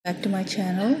Back to my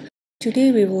channel.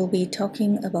 Today we will be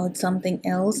talking about something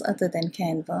else other than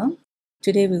Canva.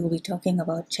 Today we will be talking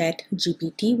about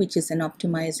ChatGPT, which is an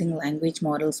optimizing language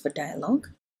models for dialogue.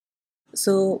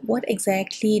 So what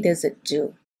exactly does it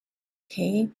do?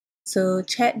 Okay, so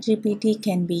ChatGPT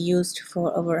can be used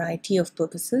for a variety of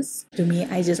purposes. To me,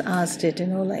 I just asked it,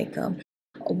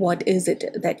 what is it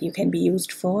that you can be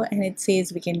used for, and it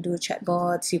says we can do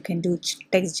chatbots, you can do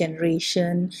text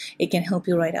generation, it can help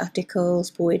you write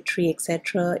articles, poetry,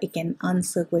 etc. It can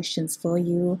answer questions for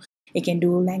you, it can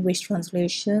do language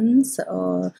translations.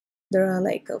 There are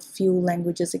like a few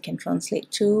languages it can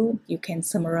translate to. You can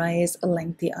summarize a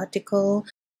lengthy article,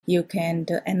 you can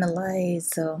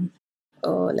analyze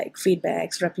like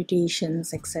feedbacks,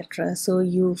 reputations, etc. So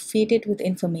you feed it with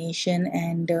information,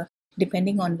 and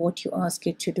depending on what you ask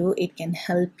it to do, it can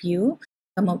help you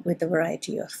come up with a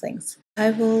variety of things.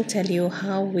 I will tell you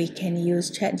how we can use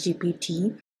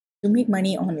ChatGPT to make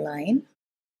money online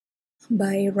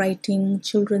by writing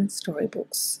children's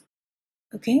storybooks.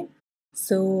 Okay,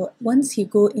 so once you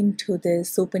go into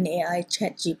this OpenAI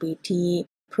ChatGPT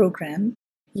program,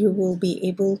 you'll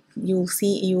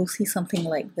see something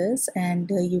like this,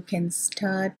 and you can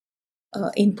start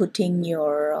inputting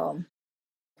your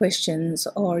questions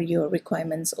or your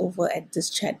requirements over at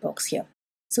this chat box here.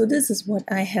 So this is what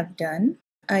I have done.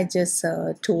 I just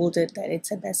told it that it's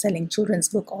a best-selling children's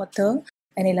book author,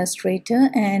 an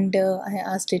illustrator, and I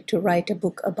asked it to write a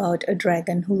book about a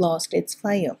dragon who lost its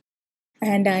fire.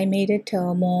 And I made it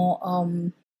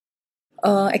more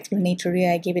explanatory.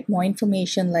 I gave it more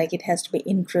information, like it has to be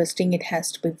interesting, it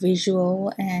has to be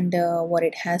visual, and what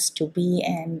it has to be,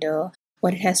 and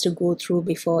what it has to go through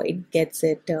before it gets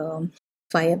it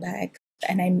fire back.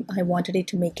 And I wanted it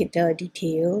to make it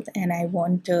detailed, and I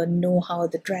want to know how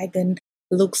the dragon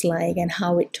looks like and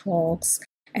how it talks,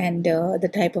 and the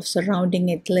type of surrounding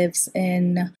it lives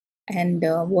in, and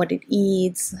what it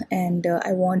eats. And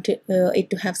I want it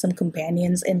to have some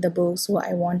companions in the book, so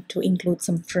I want to include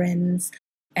some friends.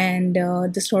 And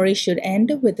the story should end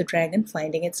with the dragon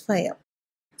finding its fire.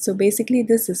 So basically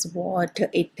this is what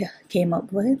it came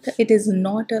up with. It is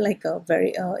not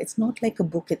it's not like a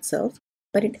book itself,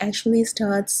 but it actually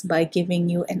starts by giving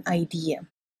you an idea.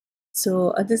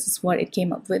 So this is what it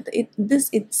came up with. This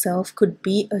itself could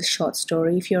be a short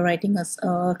story. If you're writing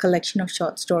a collection of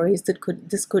short stories,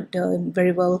 this could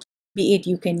very well be it.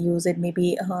 You can use it,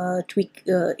 maybe tweak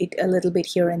it a little bit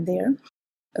here and there.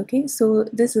 Okay, so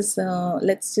this is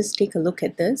let's just take a look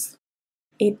at this.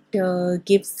 It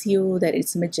gives you that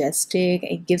it's majestic,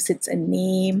 it gives it a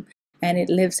name, and it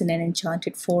lives in an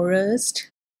enchanted forest,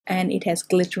 and it has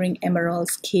glittering emerald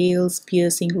scales,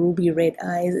 piercing ruby red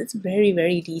eyes. It's very,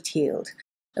 very detailed.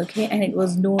 Okay, and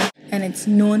it's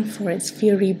known for its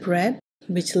fiery breath,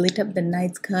 which lit up the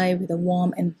night sky with a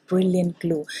warm and brilliant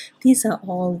glow. These are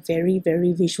all very,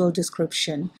 very visual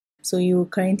description, so you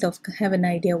kind of have an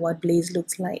idea what blaze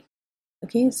looks like.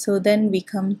 Okay, so then we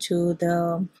come to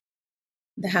the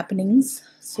happenings.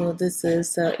 So this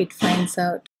is it finds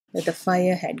out that the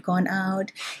fire had gone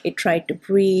out. It tried to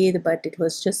breathe, but it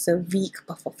was just a weak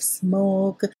puff of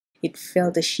smoke. It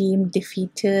felt ashamed,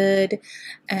 defeated,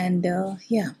 and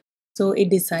yeah, so it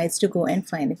decides to go and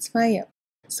find its fire.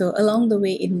 So along the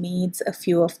way, it meets a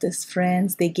few of these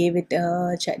friends. They gave it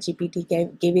ChatGPT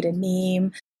gave it a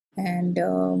name, and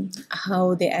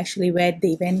how they actually where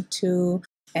they went to,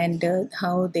 and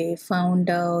how they found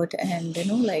out, and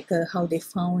how they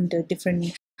found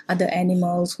different other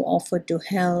animals who offered to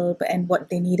help, and what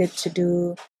they needed to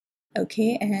do.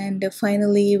 Okay, and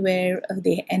finally where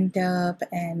they end up,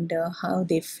 and how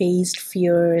they faced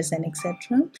fears and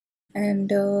etc. And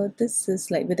this is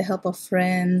like with the help of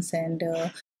friends, and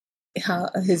how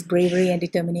his bravery and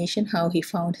determination, how he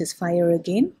found his fire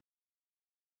again.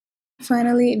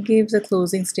 Finally, it gives a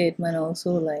closing statement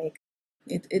also, like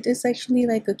it is actually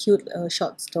like a cute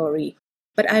short story,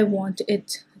 but I want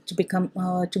it to become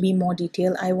to be more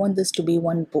detailed. I want this to be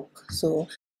one book. So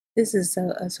this is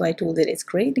so I told it it's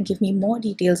great to give me more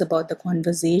details about the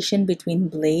conversation between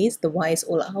Blaze, the wise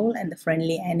old owl, and the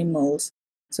friendly animals.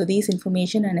 So these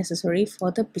information are necessary for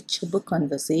the picture book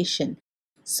conversation.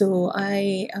 So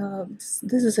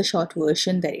this is a short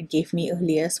version that it gave me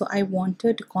earlier. So I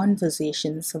wanted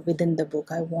conversations within the book.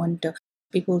 I want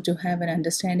people to have an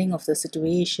understanding of the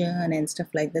situation and stuff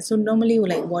like that. So normally,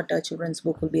 like what a children's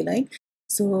book will be like.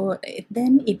 So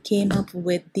then it came up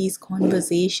with these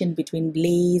conversation between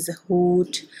Blaze,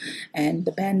 Hoot, and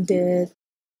the bandit,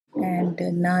 and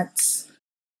Nuts.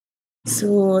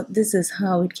 So this is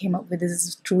how it came up with. This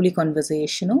is truly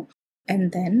conversational.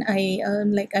 And then I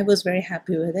was very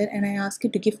happy with it, and I asked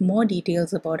it to give more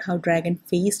details about how Dragon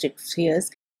faced its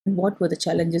fears and what were the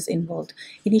challenges involved.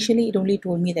 Initially, it only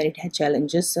told me that it had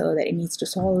challenges that it needs to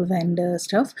solve and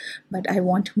stuff, but I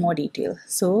want more detail.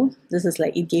 So this is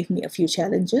like it gave me a few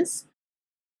challenges,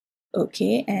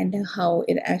 okay, and how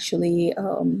it actually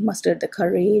mustered the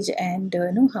courage and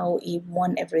how he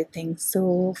won everything.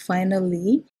 So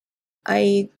finally,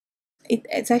 I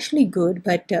it's actually good,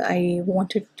 but I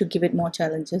wanted to give it more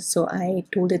challenges. So I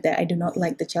told it that I do not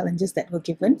like the challenges that were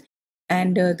given.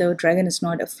 And the dragon is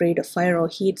not afraid of fire or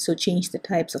heat, so change the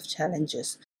types of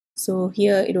challenges. So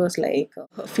here it was like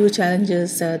a few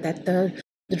challenges that the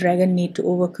dragon need to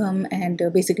overcome. And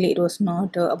basically, it was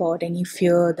not about any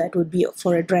fear that would be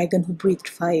for a dragon who breathed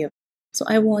fire. So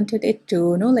I wanted it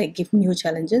to, like give new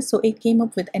challenges. So it came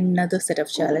up with another set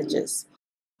of challenges.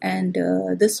 And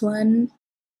this one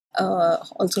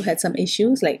also had some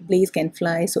issues like Blaze can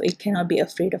fly, so it cannot be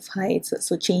afraid of heights.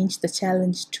 So change the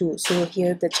challenge too. So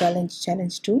here the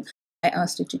challenge too, I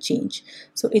asked it to change.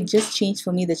 So it just changed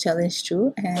for me the challenge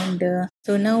too. And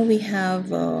so now we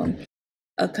have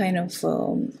a kind of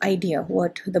idea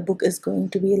what the book is going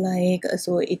to be like.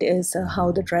 So it is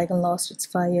how the dragon lost its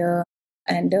fire,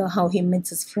 and how he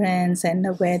meets his friends, and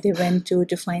where they went to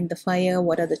find the fire,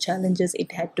 what are the challenges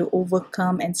it had to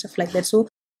overcome, and stuff like that. So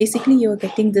basically, you're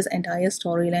getting this entire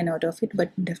storyline out of it,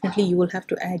 but definitely you will have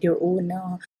to add your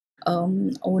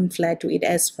own flair to it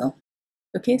as well.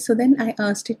 Okay, so then I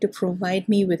asked it to provide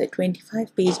me with a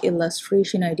 25-page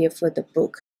illustration idea for the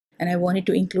book. And I wanted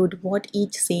to include what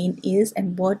each scene is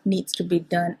and what needs to be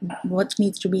done, what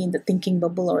needs to be in the thinking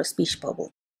bubble or a speech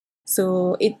bubble.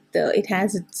 So it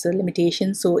has its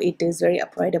limitations. So it is very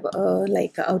upright about,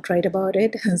 like outright about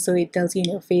it. So it tells you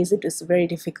in your face it is very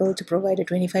difficult to provide a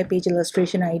 25-page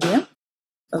illustration idea,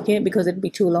 okay, because it'd be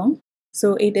too long.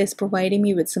 So it is providing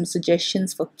me with some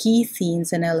suggestions for key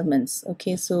scenes and elements.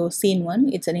 Okay, so scene one,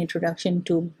 it's an introduction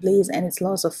to Blaze and its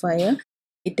loss of fire.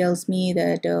 It tells me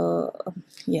that,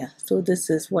 yeah, so this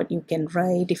is what you can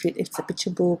write. If it's a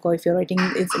picture book, or if you're writing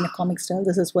it's in a comic style,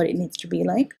 this is what it needs to be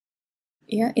like.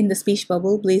 Yeah, in the speech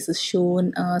bubble, Blaze is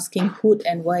shown asking who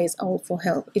and why is out for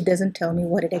help. It doesn't tell me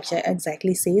what it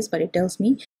exactly says, but it tells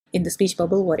me in the speech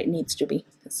bubble what it needs to be.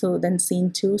 So then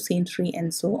scene two, scene three,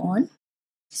 and so on.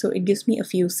 So it gives me a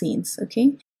few scenes,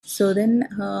 okay. So then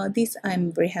these,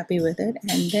 I'm very happy with it.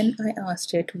 And then I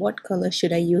asked it what color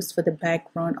should I use for the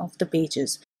background of the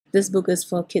pages. This book is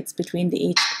for kids between the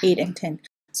age 8 and 10.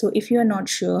 So if you're not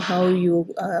sure how you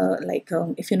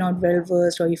if you're not well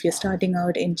versed, or if you're starting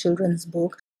out in children's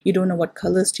book, you don't know what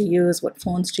colors to use, what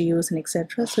fonts to use, and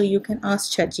etc., so you can ask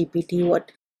ChatGPT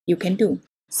what you can do.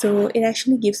 So it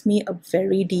actually gives me a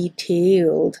very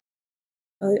detailed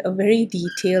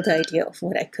idea of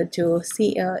what I could do.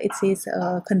 See, it says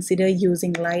consider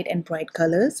using light and bright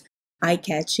colors,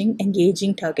 eye-catching,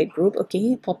 engaging target group.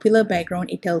 Okay, popular background,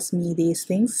 it tells me these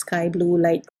things: sky blue,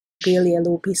 light pale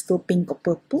yellow, pastel pink, or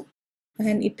purple.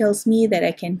 And it tells me that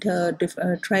I can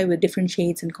try with different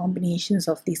shades and combinations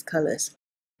of these colors.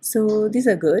 So these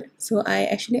are good. So I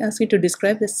actually asked you to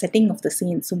describe the setting of the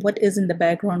scene. So what is in the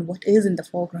background, what is in the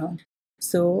foreground.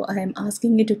 So I'm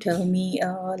asking you to tell me,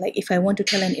 like if I want to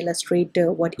tell an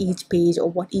illustrator what each page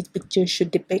or what each picture should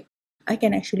depict, I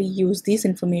can actually use this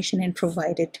information and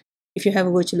provide it. If you have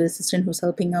a virtual assistant who's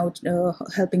helping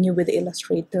you with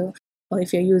Illustrator, or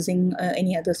if you're using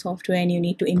any other software and you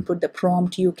need to input the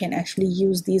prompt, you can actually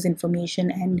use these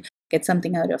information and get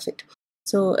something out of it.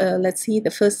 So let's see the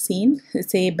first scene.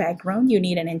 It's a background. You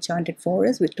need an enchanted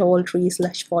forest with tall trees,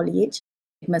 lush foliage.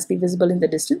 It must be visible in the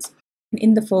distance.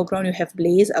 In the foreground, you have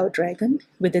Blaze, our dragon,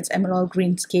 with its emerald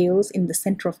green scales in the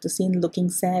center of the scene, looking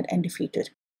sad and defeated.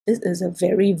 This is a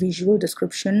very visual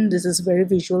description. This is very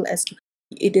visual, as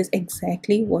it is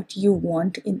exactly what you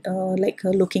want in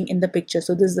looking in the picture.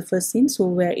 So this is the first scene, so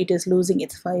where it is losing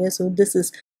its fire. So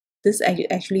this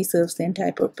actually serves the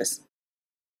entire purpose.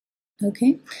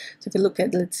 Okay, so if you look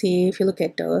at, let's see, if you look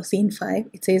at scene 5,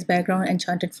 it says background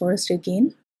enchanted forest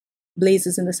again. Blaze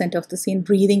is in the center of the scene,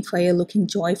 breathing fire, looking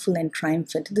joyful and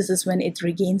triumphant. This is when it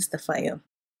regains the fire.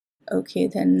 Okay,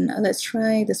 then let's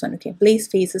try this one. Okay, Blaze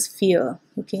faces fear.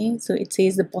 Okay, so it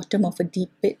says the bottom of a deep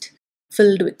pit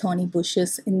filled with thorny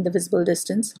bushes in the visible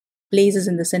distance. Blaze is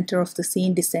in the center of the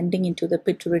scene, descending into the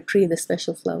pit to retrieve the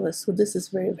special flowers. So this is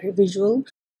very, very visual.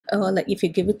 Like if you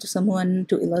give it to someone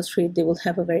to illustrate, they will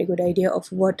have a very good idea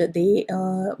of what they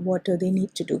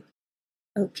need to do.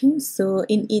 Okay, so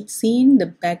in each scene, the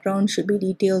background should be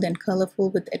detailed and colorful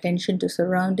with attention to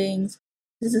surroundings.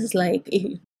 This is like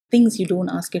things you don't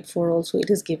ask it for, also it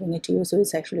is giving it to you, so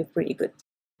it's actually pretty good.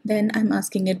 Then I'm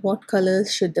asking it what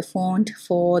colors should the font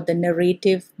for the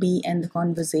narrative be and the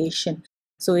conversation.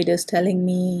 So it is telling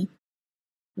me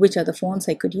which are the fonts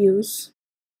I could use.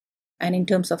 And in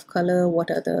terms of color, what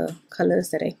are the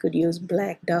colors that I could use?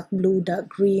 Black, dark blue, dark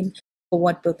green, for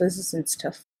what purposes and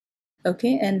stuff.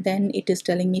 Okay, and then it is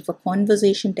telling me for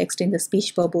conversation text in the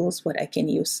speech bubbles what I can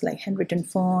use, like handwritten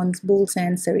fonts, bold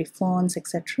sans serif fonts,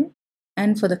 etc.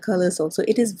 And for the colors also,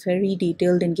 it is very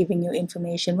detailed in giving you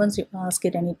information. Once you ask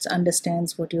it and it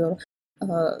understands what you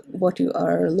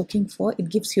are looking for, it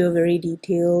gives you a very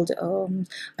detailed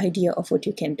idea of what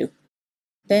you can do.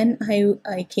 Then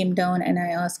I came down and I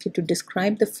asked it to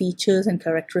describe the features and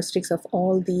characteristics of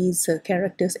all these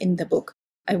characters in the book.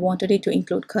 I wanted it to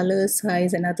include colors,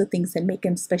 size, and other things that make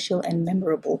them special and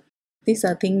memorable. These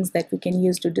are things that we can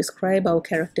use to describe our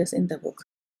characters in the book.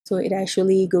 So it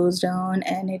actually goes down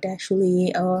and it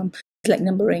actually it's like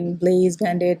numbering: Blaze,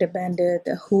 Bandit, the Bandit,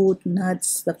 the Hoot,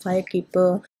 Nuts, the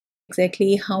Firekeeper,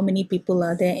 exactly how many people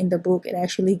are there in the book. It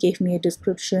actually gave me a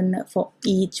description for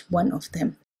each one of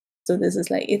them. So this is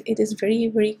like, it is very,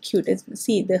 very cute.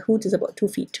 See, the Hoot is about 2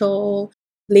 feet tall,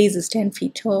 Blaze is 10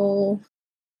 feet tall,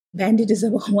 Bandit is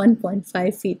about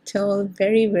 1.5 feet tall.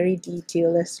 Very, very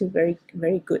detailed. That's very,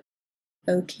 very good.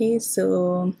 Okay,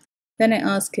 so then I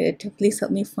asked it, please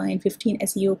help me find 15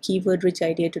 SEO keyword rich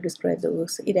idea to describe the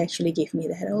works. It actually gave me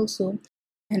that also.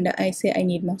 And I say I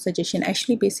need more suggestion.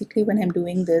 Actually, basically, when I'm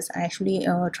doing this, I actually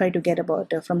try to get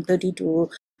about from 30 to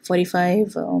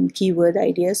 45 keyword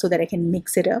ideas so that I can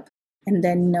mix it up and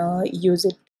then use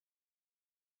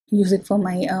it for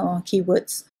my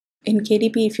keywords. In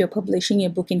KDP, if you're publishing a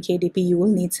book in KDP, you will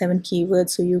need 7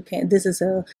 keywords. So this is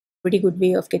a pretty good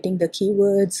way of getting the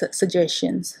keywords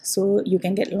suggestions. So you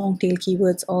can get long tail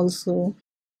keywords also.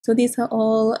 So these are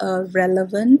all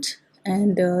relevant,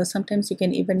 and sometimes you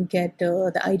can even get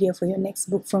the idea for your next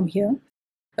book from here.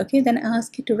 Okay, then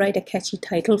ask it to write a catchy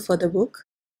title for the book.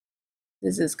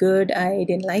 This is good. I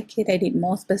didn't like it. I did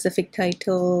more specific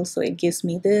title, so it gives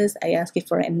me this. I ask it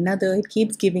for another. It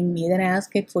keeps giving me. Then I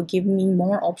ask it for giving me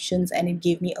more options, and it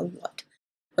gave me a lot.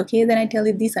 Okay, then I tell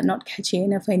it these are not catchy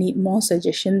enough. I need more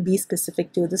suggestion. Be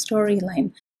specific to the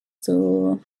storyline.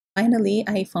 So finally,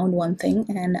 I found one thing,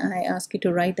 and I asked it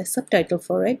to write a subtitle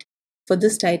for it. For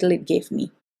this title, it gave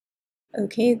me.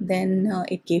 Okay, then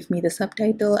it gave me the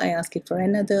subtitle. I asked it for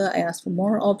another. I asked for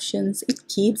more options. It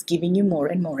keeps giving you more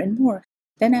and more and more.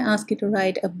 Then I ask it to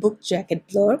write a book jacket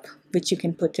blurb, which you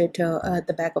can put it at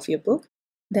the back of your book.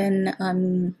 Then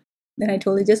I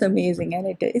told it just amazing,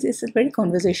 and it's very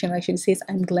conversational. Actually, it says,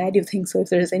 "I'm glad you think so. If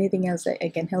there is anything else that I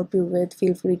can help you with,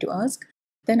 feel free to ask."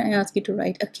 Then I ask it to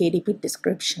write a KDP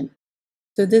description.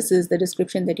 So this is the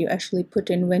description that you actually put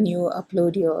in when you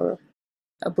upload your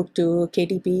book to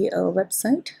KDP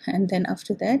website, and then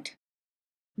after that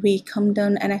we come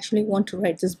down and actually want to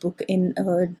write this book in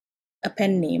a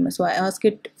pen name. So I asked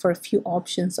it for a few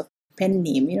options of pen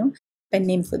name, pen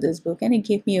name for this book, and it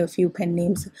gave me a few pen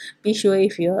names. Be sure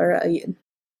if you're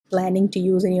planning to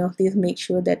use any of these, make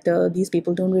sure that these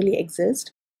people don't really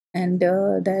exist, and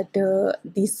that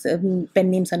these pen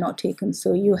names are not taken.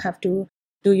 So you have to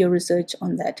do your research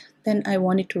on that. Then I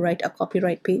wanted to write a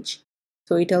copyright page.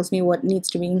 So it tells me what needs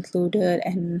to be included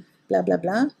and blah, blah,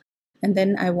 blah. And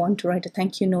then I want to write a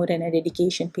thank you note and a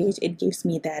dedication page. It gives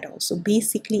me that also.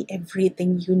 Basically,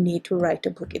 everything you need to write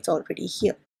a book, it's already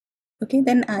here. Okay,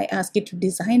 then I ask it to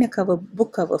design a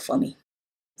book cover for me.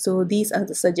 So these are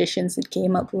the suggestions it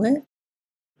came up with.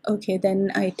 Okay,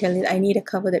 then I tell it I need a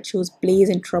cover that shows Blaze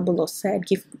in trouble or sad.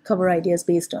 Give cover ideas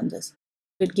based on this.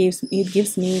 It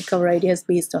gives me cover ideas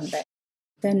based on that.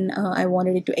 Then I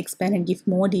wanted it to expand and give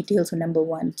more details on number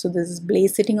 1. So this is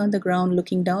Blaze sitting on the ground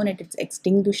looking down at its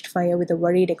extinguished fire with a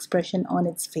worried expression on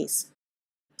its face.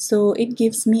 So it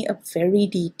gives me a very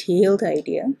detailed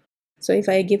idea. So if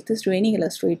I give this to any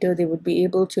illustrator, they would be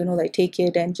able to like take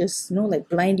it and just like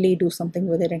blindly do something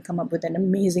with it and come up with an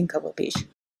amazing cover page.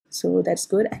 So that's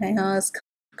good. And I ask,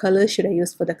 color should I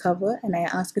use for the cover? And I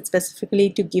ask it specifically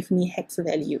to give me hex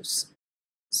values.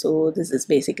 So this is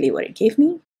basically what it gave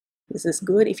me. This is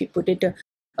good. If you put it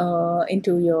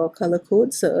into your color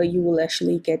codes, you will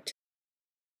actually get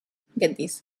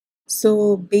these.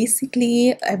 So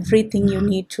basically, everything you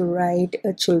need to write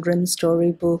a children's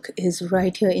storybook is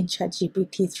right here in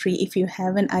ChatGPT 3. If you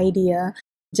have an idea,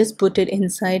 just put it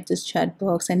inside this chat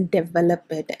box and develop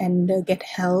it and get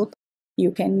help.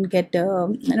 You can get,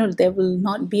 there will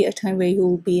not be a time where you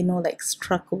will be, like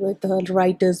struck with a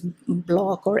writer's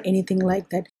block or anything like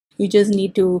that. You just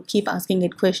need to keep asking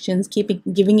it questions,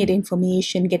 giving it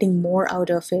information, getting more out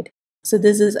of it. So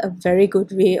this is a very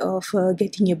good way of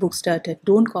getting your book started.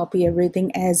 Don't copy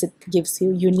everything as it gives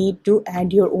you. You need to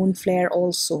add your own flair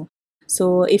also.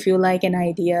 So if you like an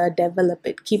idea, develop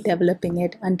it. Keep developing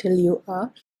it until you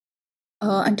are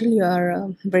until you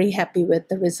are very happy with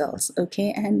the results.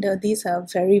 Okay, and these are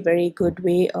very, very good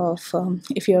way of,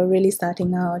 if you're really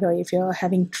starting out or if you're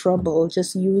having trouble,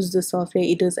 just use the software.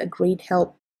 It is a great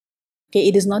help. Okay,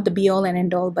 it is not the be all and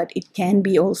end all, but it can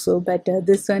be also. But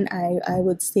this one, I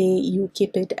would say you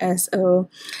keep it as a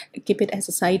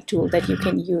side tool that you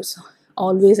can use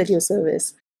always at your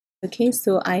service. Okay,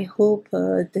 so I hope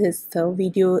this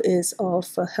video is of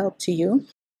help to you.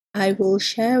 I will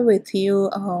share with you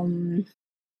one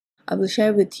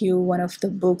of the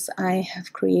books I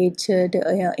have created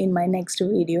in my next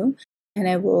video, and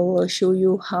I will show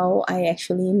you how I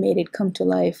actually made it come to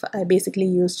life. I basically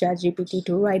used ChatGPT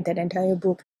to write that entire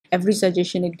book. Every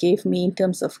suggestion it gave me in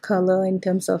terms of color, in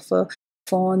terms of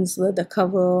fonts, the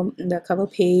cover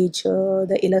page,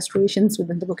 the illustrations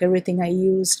within the book, everything I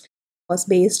used was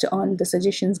based on the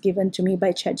suggestions given to me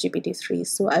by ChatGPT 3.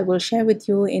 So I will share with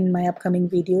you in my upcoming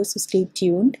videos, so stay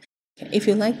tuned. If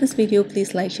you like this video,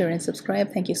 please like, share, and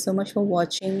subscribe. Thank you so much for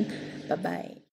watching. Bye bye.